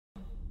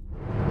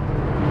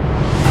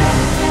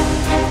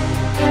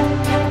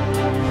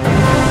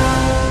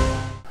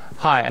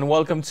Hi, and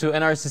welcome to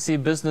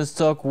NRCC Business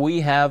Talk. We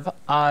have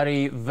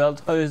Arie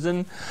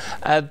Veldhuizen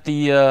at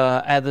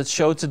the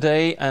show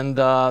today. And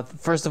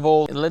first of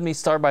all, let me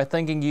start by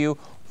thanking you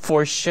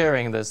for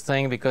sharing this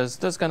thing, because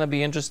there's going to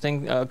be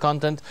interesting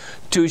content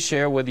to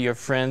share with your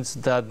friends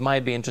that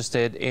might be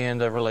interested in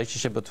the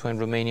relationship between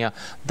Romania,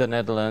 the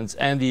Netherlands,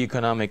 and the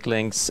economic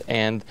links,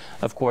 and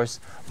of course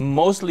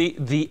mostly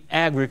the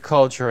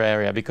agriculture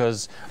area,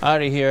 because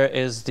Arie here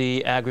is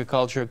the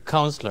agriculture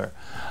counselor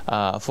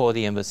for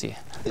the embassy.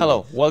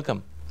 Hello,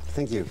 welcome.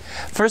 Thank you.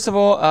 First of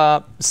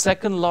all,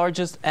 second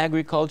largest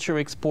agriculture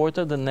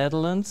exporter, the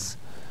Netherlands,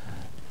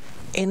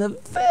 in a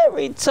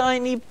very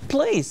tiny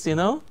place, you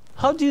know?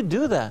 How do you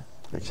do that?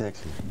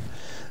 Exactly.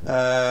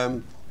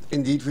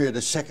 Indeed, we are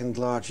the second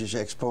largest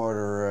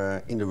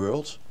exporter in the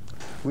world.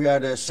 We are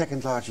the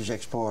second largest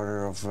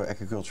exporter of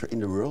agriculture in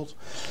the world,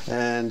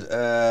 and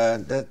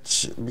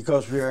that's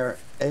because we are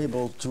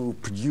able to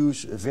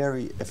produce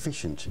very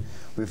efficient.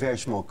 We're a very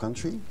small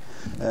country.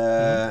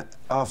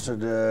 After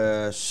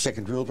the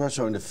Second World War,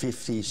 so in the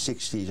 50s,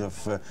 60s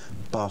of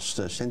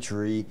past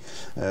century,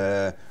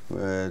 the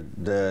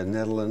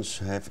Netherlands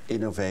have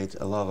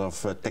innovated a lot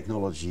of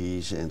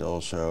technologies and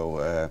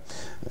also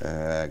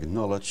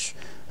knowledge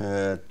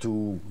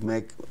to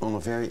make on a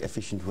very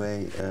efficient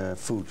way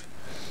food.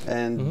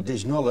 And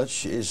this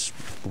knowledge is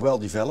well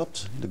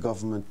developed. The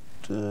government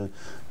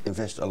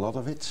invests a lot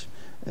of it,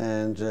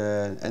 and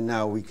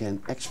now we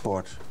can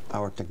export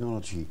our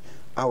technology,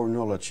 our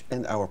knowledge,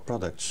 and our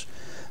products.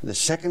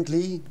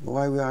 Secondly,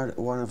 why we are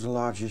one of the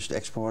largest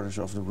exporters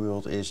of the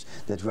world is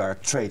that we are a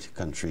trade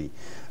country.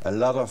 A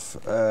lot of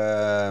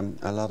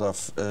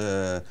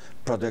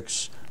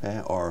products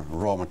or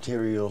raw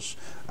materials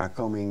are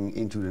coming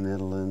into the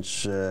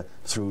Netherlands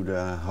through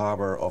the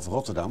harbor of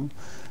Rotterdam,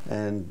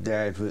 and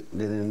there then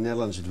in the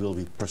Netherlands it will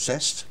be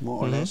processed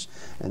more or less,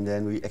 and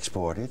then we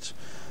export it.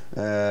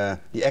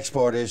 The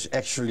export is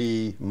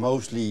actually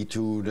mostly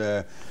to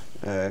the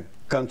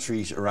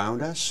countries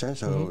around us,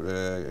 so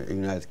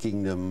United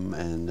Kingdom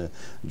and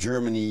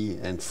Germany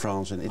and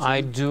France and Italy.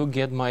 I do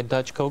get my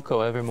Dutch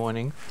cocoa every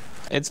morning.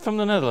 It's from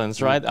the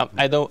Netherlands, right?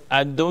 I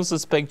don't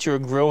suspect you're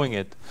growing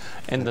it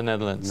in the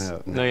Netherlands.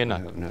 No, you're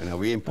not. No,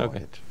 we import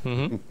it.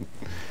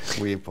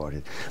 We import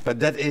it. But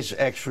that is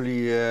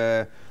actually,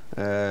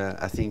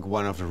 I think,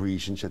 one of the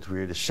reasons that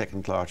we're the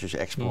second largest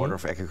exporter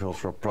of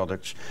agricultural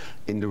products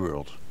in the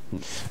world.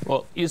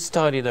 Well, you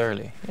started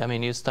early. I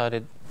mean, you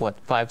started, what,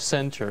 5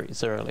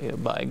 centuries early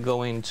by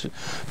going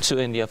to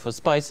India for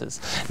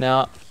spices.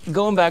 Now,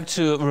 going back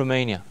to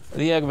Romania,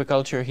 the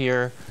agriculture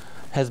here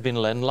has been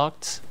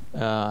landlocked,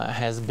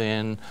 has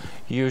been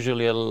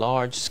usually a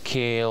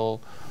large-scale,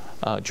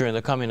 during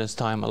the communist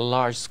time, a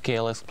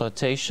large-scale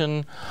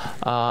exploitation.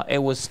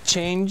 It was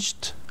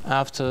changed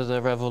after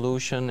the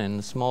revolution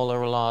in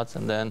smaller lots,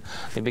 and then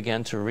they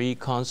began to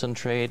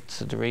reconcentrate,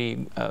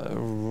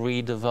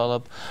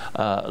 redevelop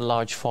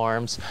large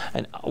farms.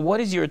 And what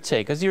is your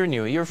take? Because you're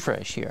new, you're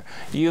fresh here.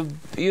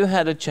 You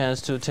had a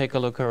chance to take a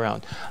look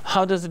around.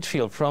 How does it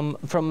feel from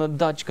a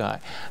Dutch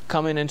guy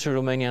coming into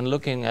Romania and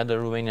looking at the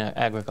Romanian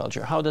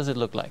agriculture? How does it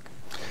look like?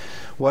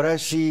 What I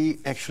see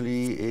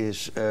actually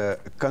is a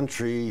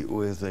country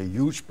with a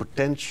huge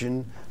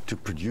potential to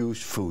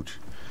produce food.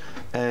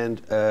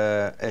 And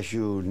as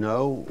you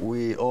know,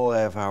 we all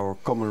have our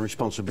common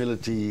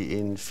responsibility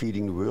in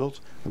feeding the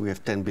world. We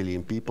have 10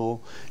 billion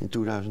people in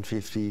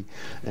 2050,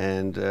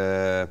 and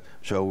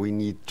so we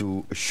need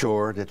to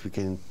assure that we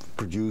can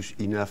produce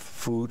enough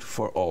food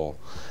for all.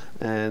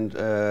 And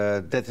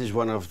that is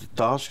one of the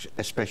tasks,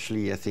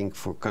 especially I think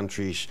for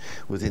countries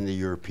within the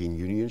European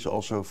Union,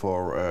 also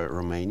for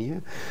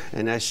Romania.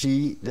 And I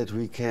see that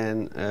we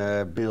can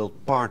build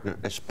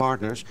as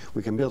partners,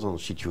 we can build on the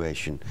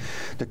situation.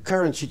 The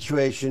current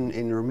situation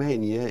in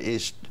Romania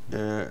is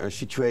a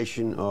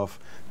situation of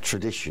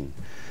tradition.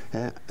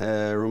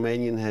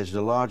 Romania has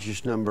the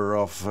largest number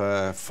of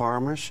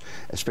farmers,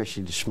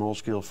 especially the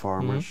small-scale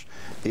farmers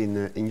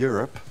in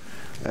Europe.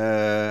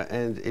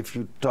 And if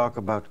you talk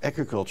about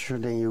agriculture,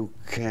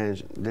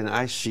 then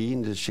I see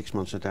in the 6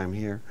 months that I'm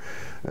here,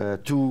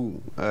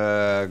 two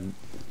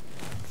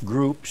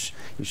groups.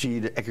 You see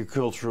the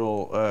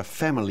agricultural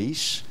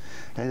families,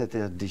 and that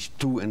there are these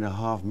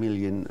 2.5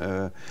 million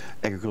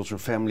agricultural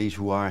families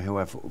who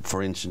have,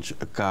 for instance,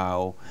 a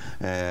cow,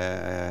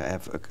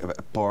 have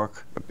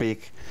a pig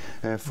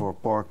for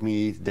pork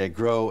meat. They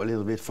grow a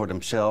little bit for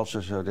themselves,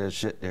 so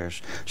they're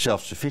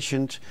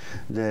self-sufficient.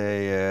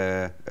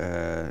 They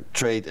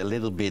trade a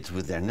little bit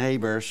with their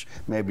neighbors.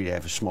 Maybe they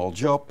have a small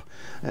job,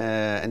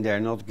 and they're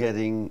not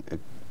getting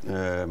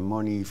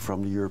money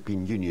from the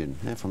European Union,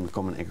 from the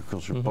Common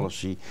Agricultural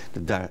Policy,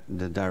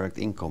 the direct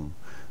income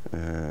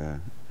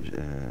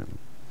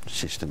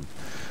system.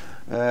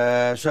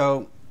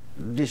 So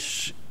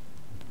these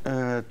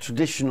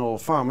traditional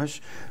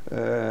farmers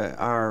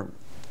are,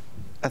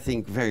 I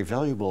think, very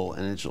valuable,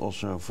 and it's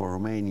also for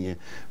Romania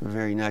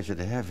very nice that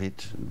they have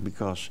it,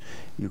 because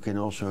you can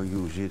also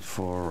use it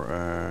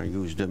for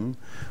use them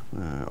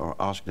or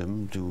ask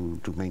them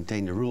to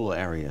maintain the rural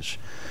areas.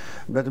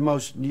 But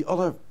the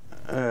other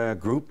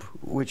group,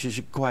 which is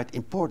a quite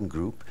important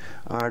group,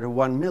 are the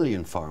 1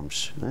 million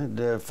farms.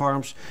 The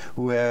farms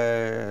who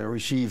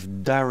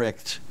receive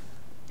direct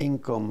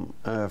income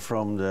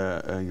from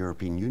the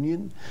European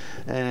Union,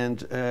 and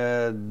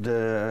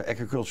the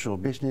agricultural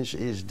business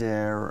is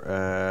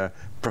their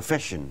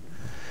profession.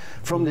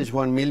 From this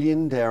 1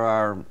 million, there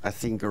are, I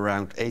think,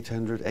 around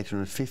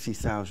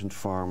 850,000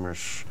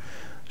 farmers,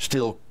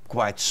 still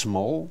quite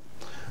small.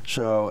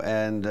 So,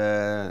 and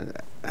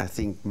I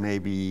think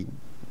maybe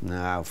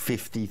now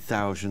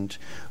 50,000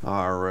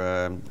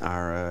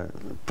 are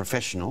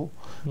professional,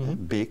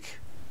 big,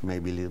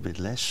 maybe a little bit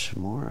less,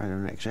 more, I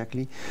don't know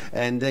exactly.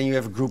 And then you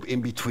have a group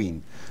in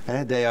between.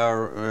 They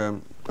are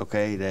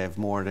okay. They have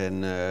more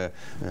than a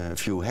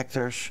few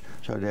hectares.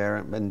 So they're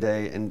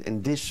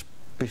and this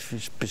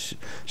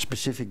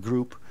specific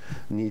group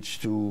needs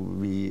to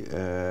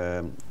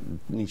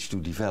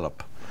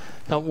develop.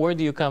 Now, where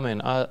do you come in?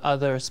 Are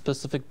there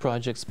specific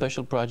projects,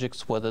 special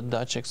projects, where the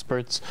Dutch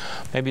experts,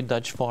 maybe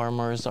Dutch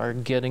farmers, are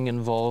getting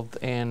involved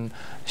in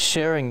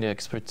sharing the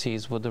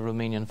expertise with the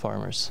Romanian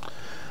farmers?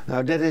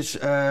 Now, that is,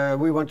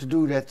 we want to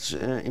do that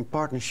in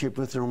partnership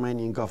with the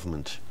Romanian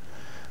government.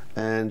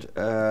 And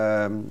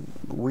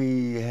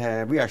we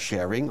are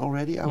sharing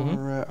already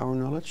our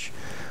knowledge.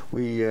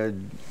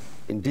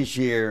 In this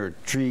year,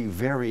 3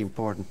 very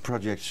important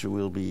projects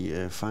will be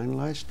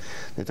finalized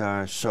that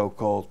are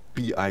so-called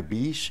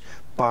PIBs,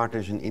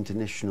 Partners in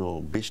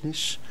International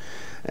Business.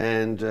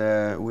 And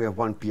we have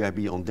 1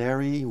 PIB on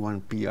dairy,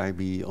 1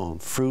 PIB on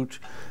fruit,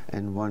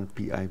 and 1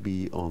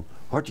 PIB on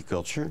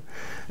horticulture.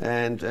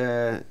 And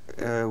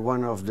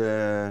one of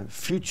the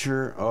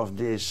future of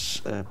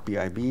these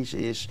PIBs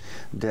is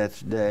that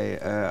they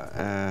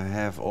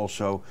have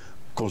also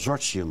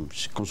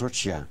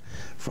consortia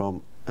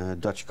from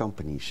Dutch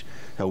companies.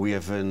 So we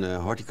have a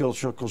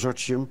horticultural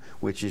consortium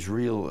which is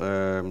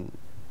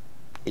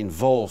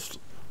involved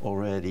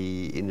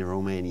already in the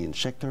Romanian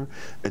sector,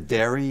 a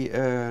dairy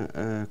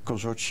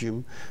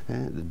consortium,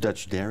 the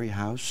Dutch Dairy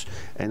House,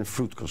 and a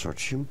fruit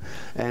consortium.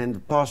 And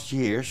the past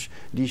years,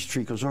 these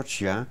 3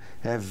 consortia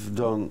have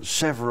done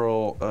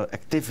several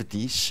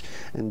activities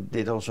and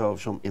did also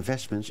some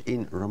investments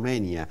in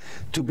Romania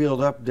to build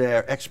up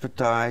their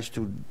expertise,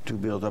 to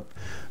build up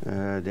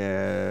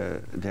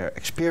their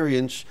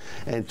experience,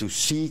 and to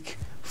seek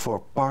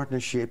for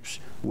partnerships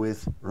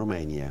with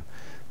Romania,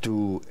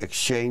 to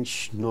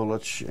exchange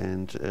knowledge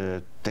and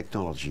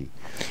technology.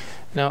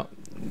 Now,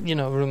 you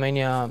know,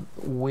 Romania,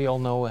 we all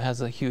know,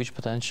 has a huge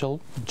potential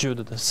due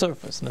to the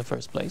surface in the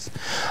first place.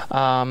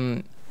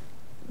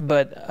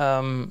 But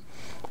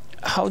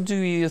how do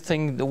you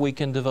think that we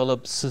can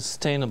develop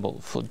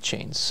sustainable food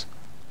chains?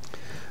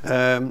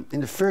 In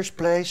the first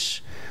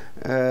place,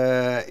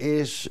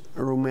 is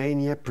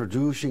Romania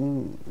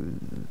producing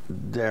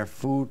their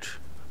food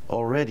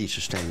already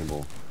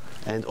sustainable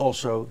and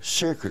also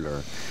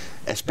circular?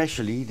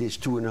 Especially these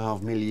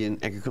 2.5 million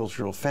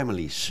agricultural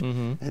families.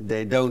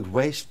 They don't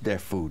waste their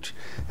food.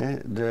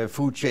 The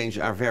food chains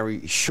are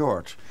very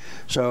short.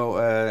 So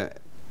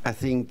I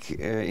think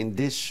in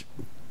this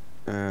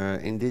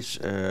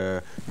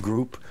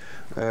group,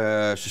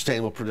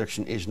 sustainable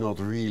production is not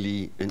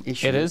really an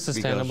issue. It is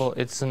sustainable,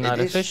 it's not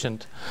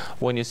efficient.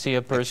 When you see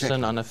a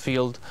person on a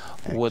field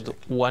with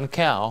 1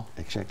 cow,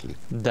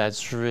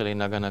 that's really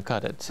not going to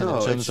cut it in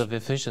terms of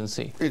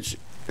efficiency.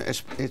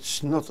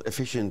 It's not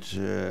efficient,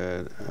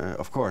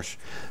 of course,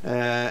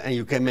 and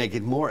you can make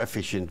it more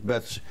efficient,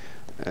 but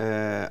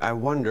I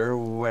wonder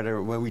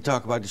whether, when we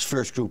talk about this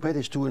first group,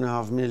 this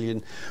 2.5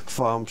 million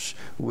farms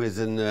with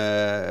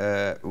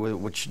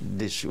which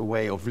this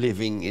way of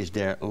living is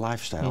their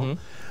lifestyle,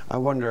 I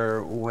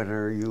wonder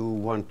whether you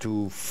want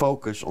to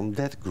focus on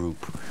that group.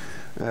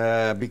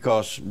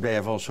 Because they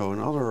have also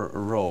another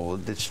role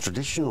that's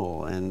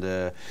traditional, and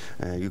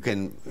you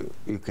can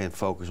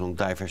focus on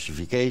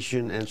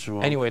diversification and so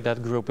on. Anyway,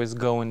 that group is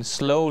going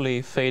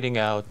slowly fading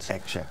out.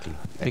 Exactly.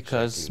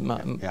 Because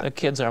the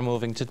kids are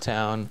moving to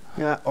town.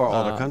 Yeah, or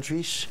other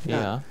countries.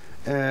 Yeah.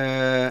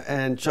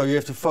 And so you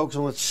have to focus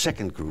on that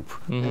second group.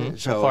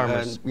 So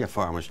farmers.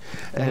 Farmers.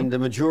 And the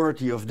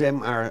majority of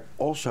them are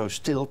also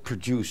still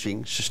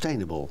producing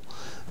sustainable.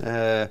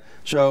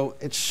 So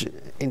it's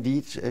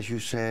indeed, as you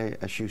said,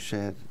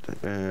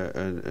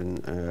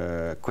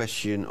 a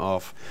question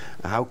of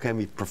how can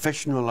we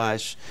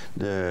professionalize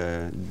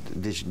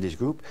this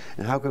group,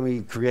 and how can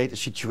we create a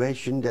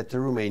situation that the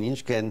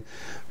Romanians can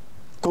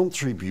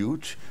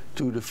contribute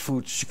to the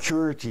food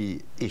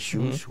security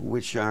issues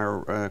which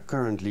are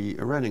currently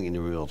running in the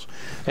world.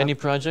 Any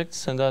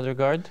projects in that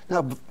regard?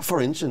 Now,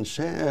 for instance,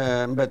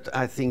 but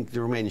I think the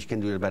Romanians can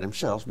do it by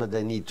themselves, but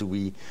they need to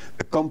be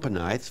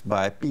accompanied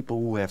by people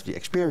who have the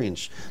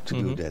experience to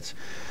do that.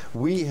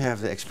 We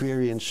have the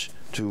experience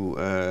to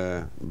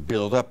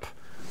build up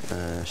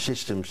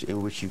systems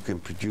in which you can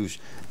produce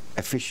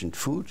efficient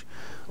food,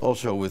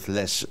 also with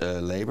less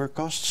labor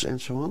costs and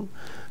so on.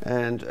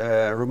 And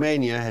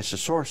Romania has the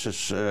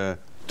sources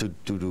to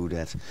do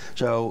that.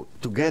 So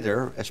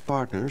together, as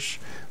partners,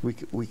 we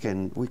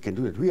can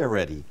do it. We are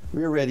ready.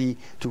 We are ready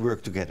to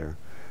work together.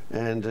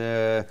 And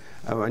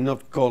I'm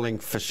not calling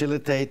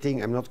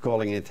facilitating, I'm not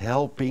calling it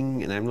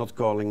helping, and I'm not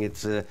calling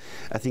it,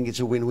 I think it's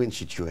a win-win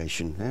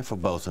situation for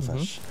both of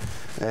us.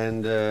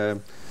 And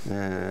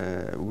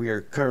we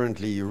are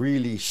currently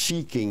really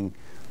seeking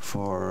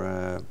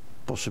for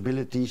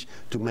possibilities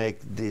to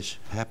make this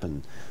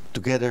happen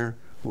together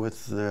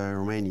with the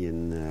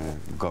Romanian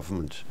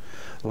government.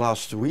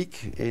 Last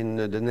week in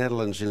the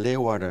Netherlands, in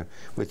Leeuwarden,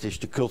 which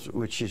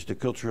is the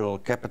cultural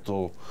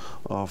capital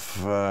of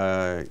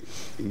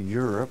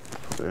Europe,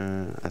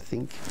 I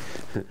think,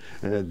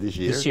 this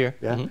year. This year.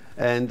 Yeah.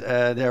 And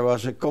there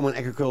was a common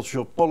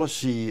agricultural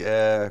policy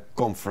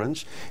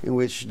conference in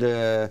which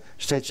the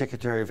State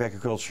Secretary of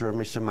Agriculture,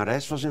 Mr.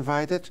 Mares, was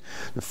invited.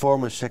 The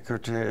former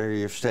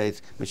Secretary of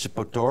State, Mr.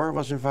 Potor,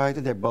 was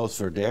invited. They both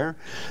were there,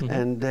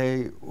 and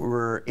they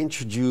were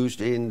introduced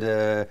in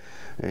the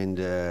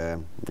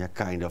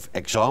kind of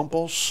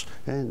examples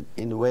and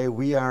in the way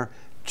we are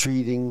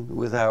treating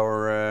with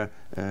our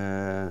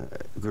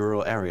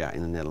rural area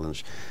in the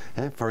Netherlands.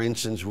 For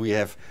instance, we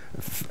have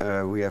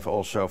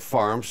also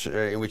farms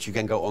in which you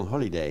can go on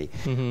holiday.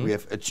 We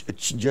have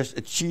just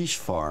a cheese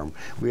farm.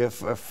 We have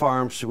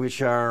farms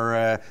which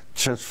are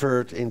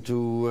transferred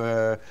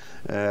into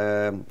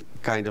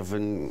kind of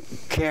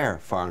care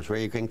farms where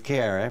you can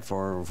care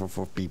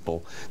for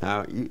people.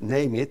 Now, you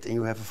name it and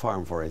you have a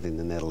farm for it in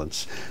the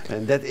Netherlands.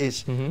 And that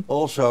is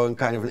also a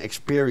kind of an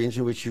experience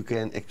in which you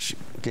can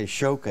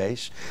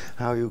showcase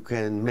how you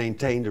can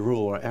maintain the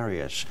rural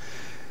areas.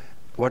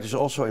 What is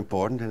also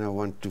important, and I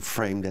want to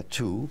frame that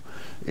too,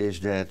 is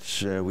that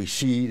we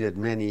see that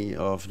many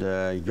of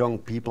the young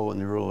people in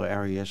the rural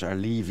areas are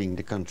leaving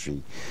the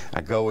country,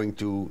 are going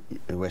to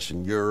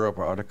Western Europe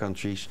or other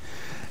countries,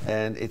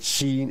 and it's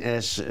seen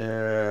as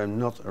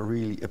not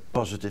really a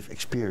positive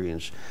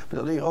experience. But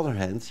on the other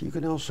hand, you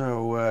can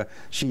also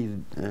see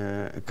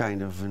a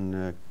kind of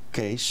a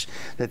case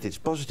that it's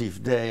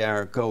positive. They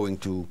are going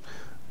to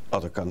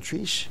other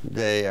countries,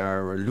 they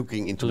are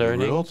looking into the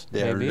world,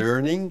 they're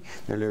learning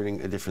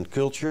different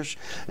cultures,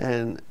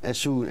 and as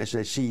soon as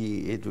they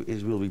see it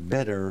will be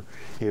better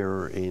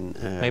here in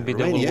maybe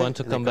Romania, they will want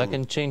to come back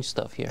and change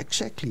stuff here.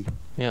 Exactly.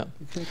 Yeah.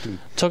 Exactly.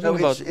 Talking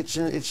about it's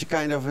a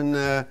kind of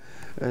a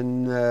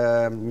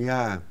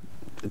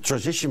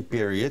transition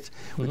period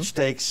which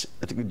takes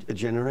a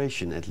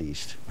generation at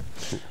least.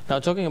 Now,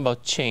 talking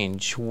about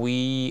change,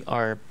 we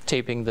are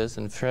taping this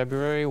in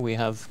February.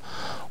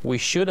 We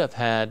should have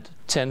had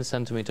 10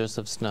 centimeters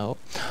of snow.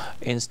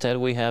 Instead,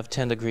 we have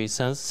 10 degrees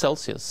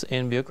Celsius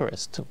in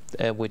Bucharest,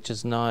 which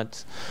is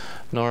not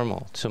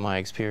normal to my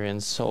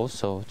experience,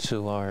 also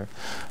to our,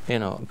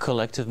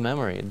 collective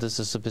memory. This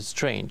is a bit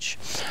strange,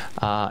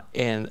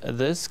 and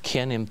this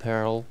can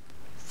imperil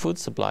food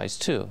supplies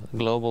too.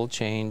 Global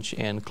change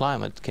and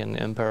climate can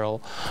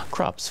imperil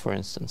crops, for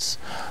instance.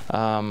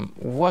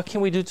 What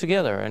can we do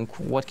together, and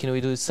what can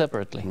we do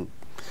separately?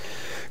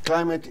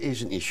 Climate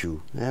is an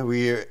issue.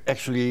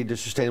 Actually, the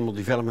Sustainable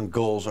Development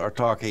Goals are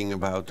talking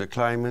about the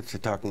climate, they're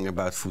talking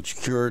about food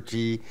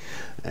security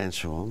and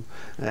so on,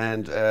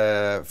 and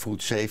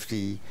food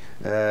safety.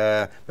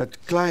 But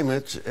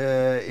climate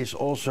is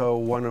also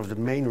one of the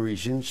main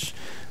reasons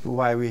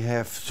why we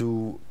have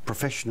to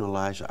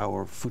professionalize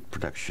our food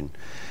production.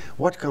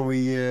 What can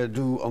we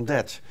do on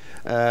that?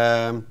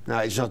 Now,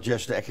 it's not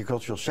just the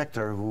agricultural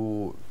sector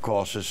who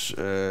causes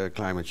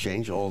climate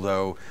change,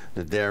 although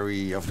the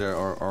dairy of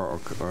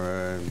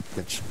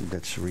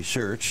that's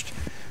researched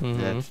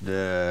that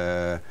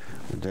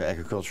the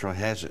agricultural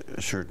has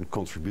a certain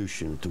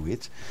contribution to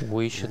it.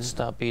 We should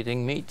stop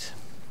eating meat.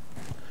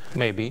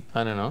 Maybe,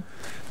 I don't know.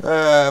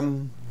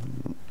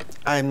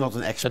 I'm not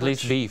an expert. At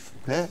least beef.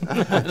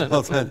 I'm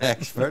not an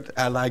expert.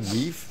 I like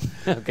beef.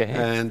 Okay.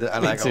 And I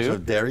like also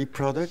dairy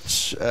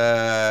products.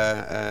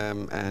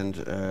 I'm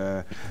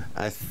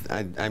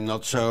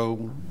not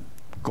so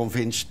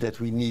convinced that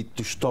we need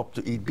to stop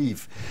to eat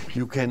beef.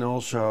 You can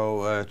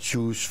also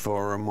choose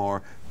for a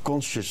more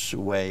conscious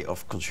way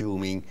of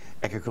consuming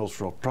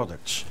agricultural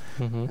products.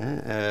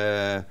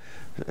 I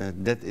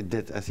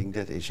think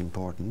that is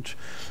important.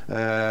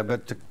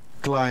 But the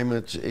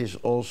climate is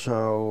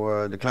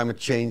also the climate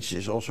change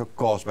is also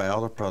caused by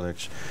other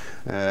products.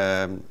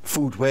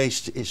 Food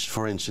waste is,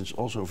 for instance,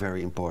 also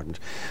very important.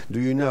 Do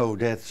you know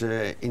that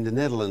in the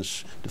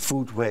Netherlands the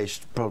food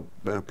waste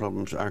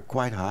problems are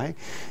quite high?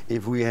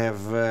 If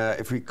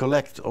we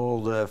collect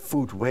all the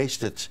food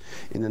wasted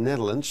in the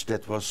Netherlands,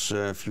 that was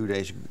a few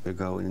days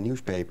ago in the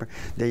newspaper,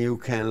 then you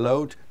can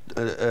load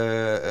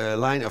a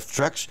line of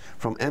trucks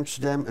from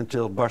Amsterdam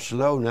until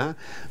Barcelona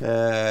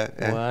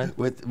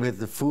with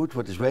the food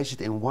what is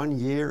wasted in 1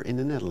 year in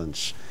the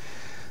Netherlands.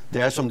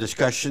 There are some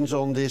discussions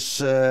on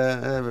this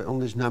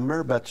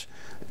number, but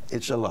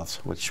it's a lot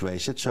what's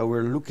wasted. So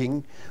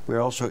we're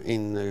also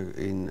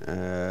in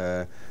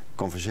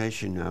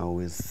conversation now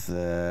with,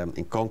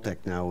 in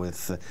contact now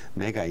with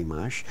Mega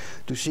Image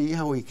to see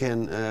how we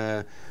can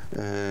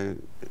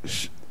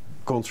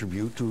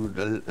contribute to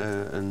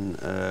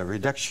the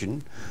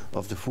reduction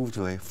of the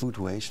food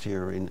waste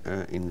here in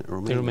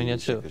Romania. In Romania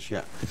too.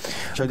 Yeah,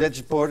 so that's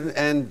important.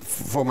 And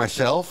for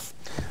myself,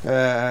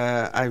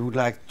 I would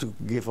like to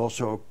give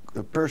also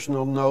a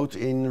personal note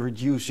in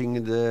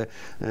reducing the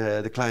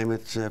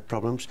climate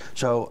problems.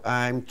 So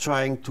I'm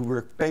trying to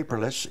work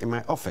paperless in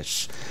my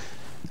office.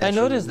 I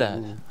noticed that.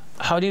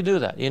 How do you do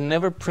that? You're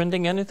never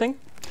printing anything?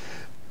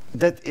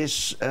 That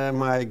is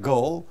my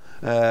goal.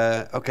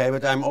 Okay,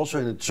 but I'm also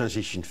in a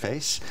transition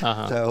phase,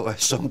 so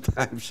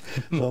sometimes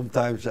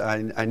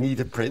I need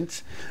a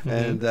print,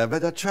 and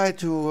but I try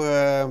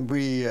to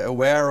be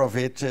aware of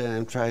it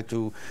and try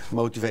to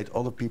motivate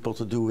other people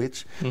to do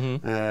it.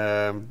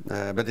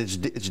 But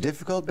it's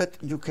difficult. But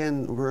you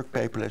can work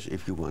paperless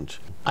if you want.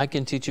 I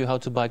can teach you how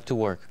to bike to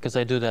work because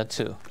I do that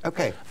too.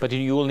 Okay. But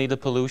you will need a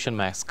pollution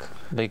mask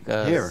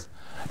because here.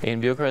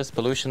 In Bucharest,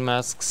 pollution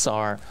masks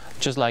are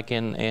just like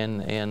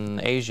in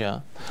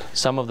Asia.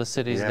 Some of the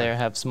cities there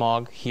have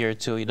smog. Here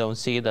too, you don't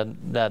see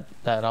that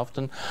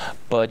often,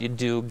 but you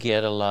do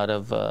get a lot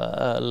of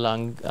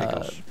lung.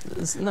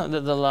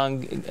 The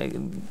lung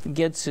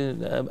gets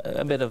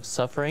a bit of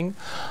suffering.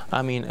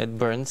 I mean, it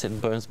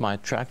burns my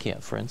trachea,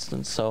 for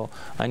instance. So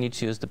I need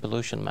to use the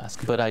pollution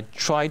mask. But I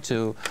try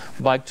to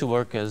bike to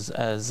work as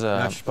much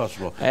as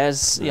possible.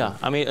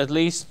 I mean, at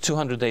least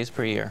 200 days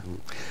per year.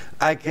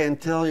 I can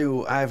tell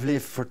you, I've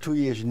lived for 2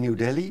 years in New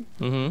Delhi.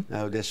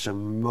 Now that's the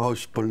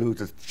most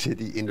polluted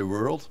city in the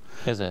world.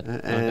 Is it?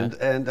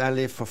 And I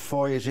lived for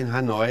 4 years in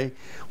Hanoi,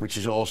 which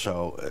is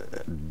also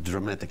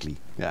dramatically,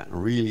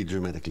 really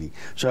dramatically.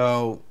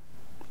 So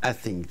I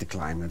think the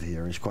climate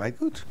here is quite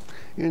good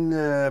in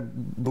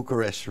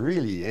Bucharest,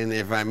 really. And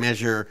if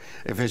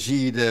I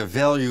see the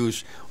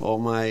values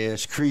on my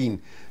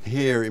screen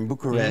here in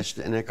Bucharest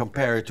and I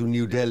compare it to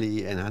New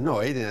Delhi and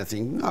Hanoi, then I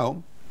think,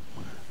 no,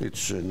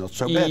 it's not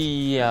so bad.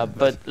 Yeah,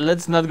 but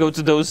let's not go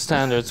to those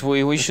standards.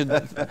 We should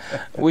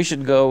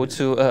go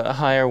to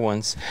higher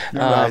ones.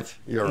 You're right.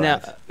 You're now,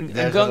 right.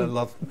 There's a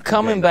lot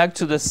coming back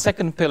to the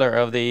second pillar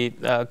of the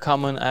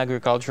Common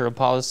Agricultural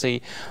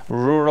Policy,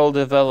 rural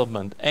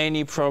development.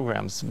 Any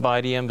programs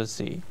by the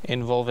embassy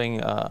involving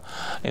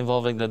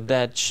the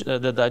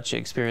Dutch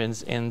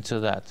experience into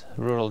that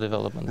rural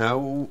development?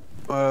 Now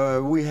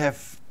we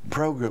have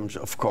programs,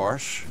 of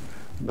course.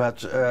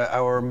 But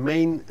our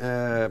main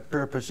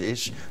purpose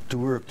is to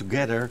work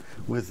together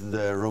with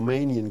the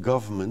Romanian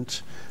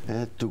government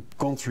to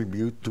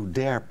contribute to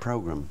their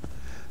program.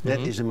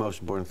 That is the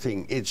most important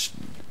thing. It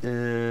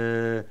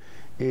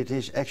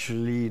is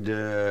actually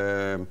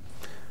the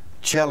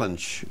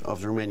challenge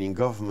of the Romanian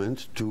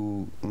government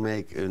to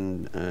make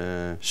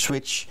a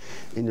switch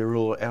in the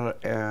rural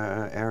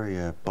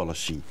area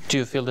policy. Do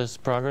you feel there's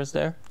progress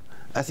there?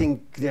 I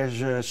think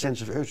there's a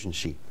sense of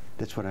urgency.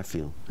 That's what I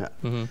feel,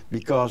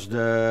 because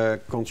the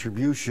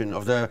contribution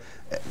of the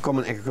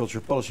Common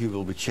Agricultural Policy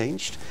will be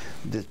changed.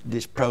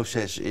 This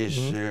process is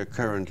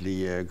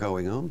currently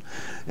going on,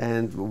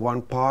 and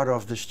one part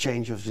of this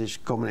change of this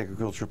Common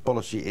Agricultural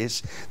Policy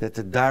is that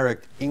the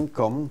direct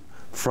income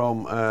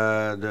from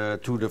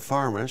to the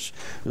farmers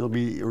will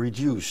be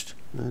reduced.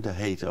 The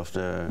height of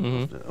the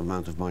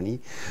amount of money.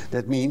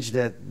 That means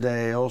that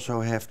they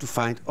also have to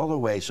find other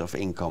ways of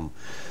income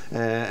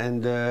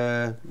and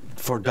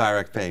for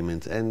direct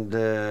payment. And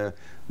the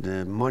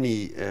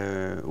money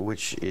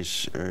which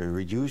is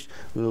reduced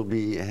will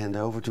be handed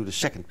over to the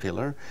second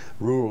pillar,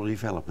 rural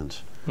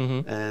development.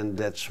 And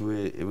it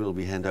will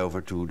be handed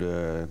over to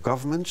the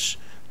governments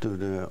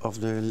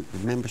of the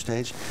member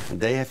states, and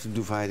they have to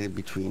divide it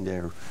between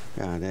their,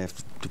 they have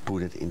to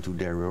put it into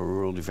their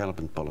rural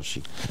development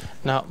policy.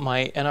 Now,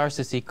 my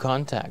NRCC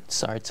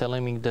contacts are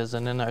telling me there's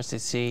an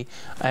NRCC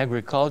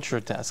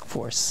agriculture task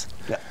force.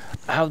 Yeah.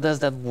 How does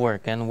that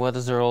work, and what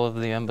is the role of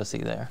the embassy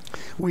there?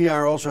 We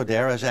are also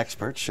there as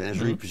experts, as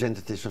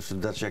representatives of the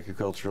Dutch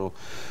agricultural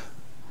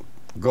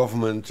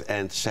government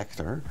and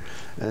sector.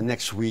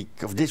 Next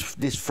week, of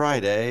this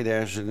Friday,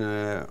 there's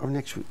or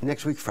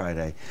next week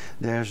Friday,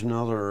 there's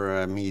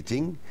another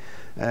meeting,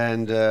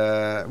 and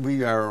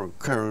we are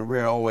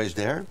always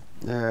there,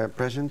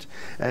 present,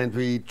 and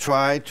we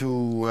try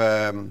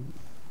to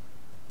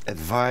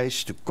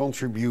advise, to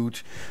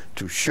contribute,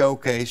 to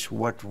showcase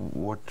what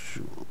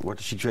the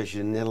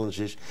situation in the Netherlands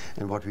is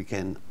and what we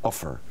can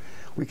offer.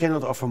 We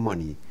cannot offer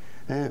money.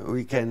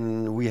 We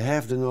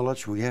have the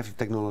knowledge, we have the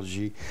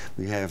technology,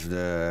 we have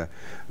the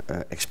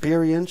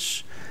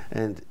experience,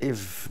 and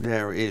if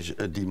there is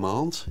a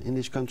demand in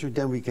this country,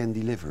 then we can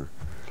deliver.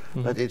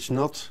 But it's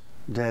not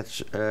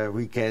that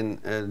we can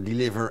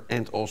deliver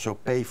and also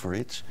pay for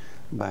it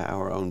by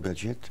our own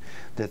budget.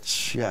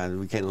 That's,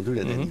 we cannot do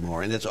that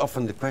anymore, and that's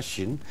often the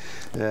question.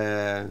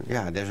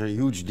 There's a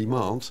huge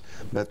demand,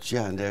 but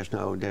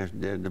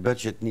the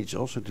budget needs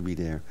also to be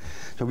there.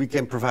 So we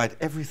can provide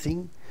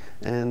everything,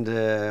 and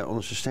on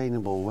a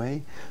sustainable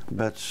way,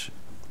 but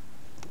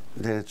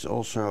that's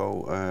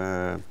also,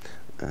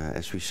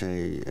 as we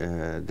say,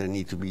 there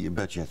need to be a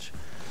budget.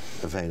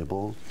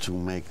 available to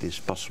make this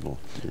possible.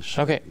 This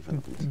Okay,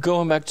 development.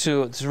 going back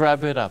to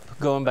wrap it up,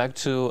 going back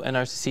to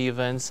NRCC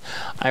events,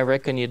 I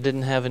reckon you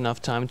didn't have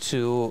enough time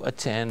to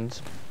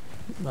attend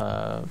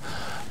a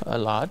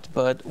lot,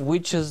 but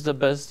which is the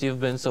best you've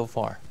been so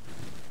far?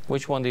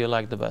 Which one do you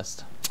like the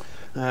best?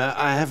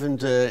 I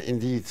haven't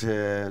indeed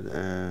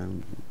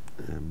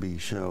be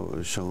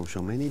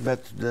so many,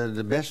 but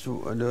the best.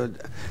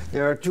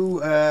 There are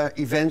two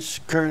events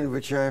current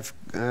which I've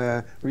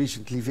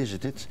recently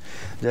visited.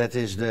 That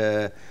is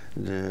the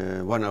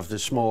one of the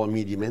small and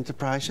medium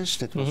enterprises.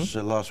 That was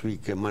last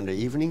week Monday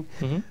evening.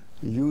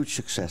 Huge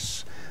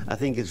success. I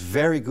think it's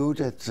very good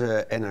that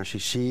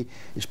NRCC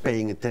is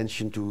paying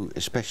attention to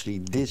especially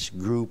this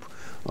group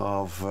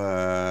of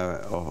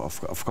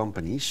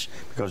companies,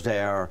 because they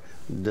are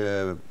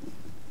the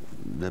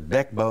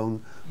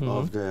backbone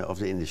of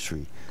the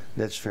industry.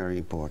 That's very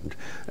important.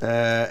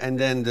 And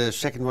then the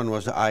second one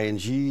was the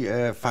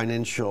ING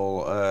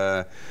financial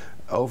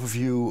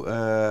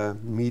overview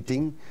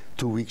meeting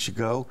 2 weeks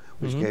ago,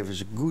 which gave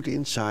us a good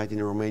insight in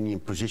the Romanian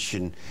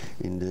position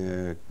in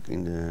the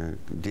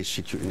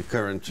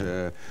current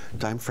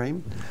time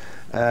frame.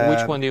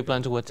 Which one do you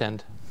plan to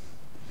attend?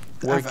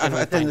 I've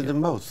attended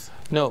them both.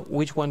 No,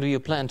 which one do you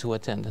plan to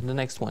attend? The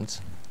next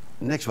ones?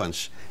 Next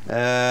ones.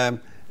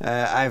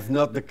 I've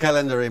not the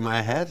calendar in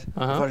my head,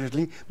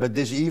 unfortunately, but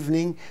this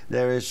evening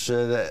there is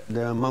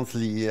the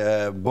monthly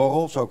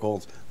borrel,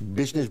 so-called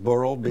business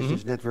borrel,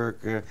 business network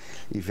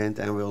event,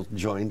 and we'll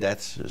join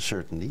that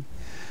certainly.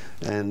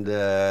 And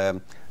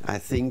I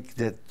think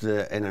that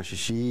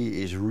NRCC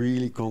is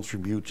really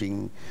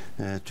contributing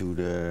to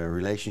the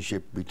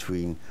relationship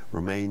between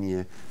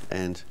Romania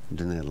and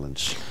the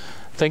Netherlands.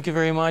 Thank you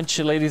very much,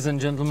 ladies and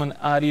gentlemen.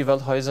 Arie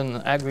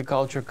Veldhuizen,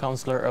 Agriculture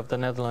Counselor of the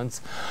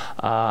Netherlands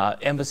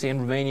Embassy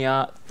in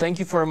Romania. Thank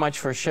you very much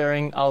for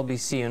sharing. I'll be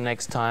seeing you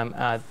next time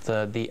at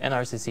the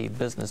NRCC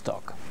Business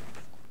Talk.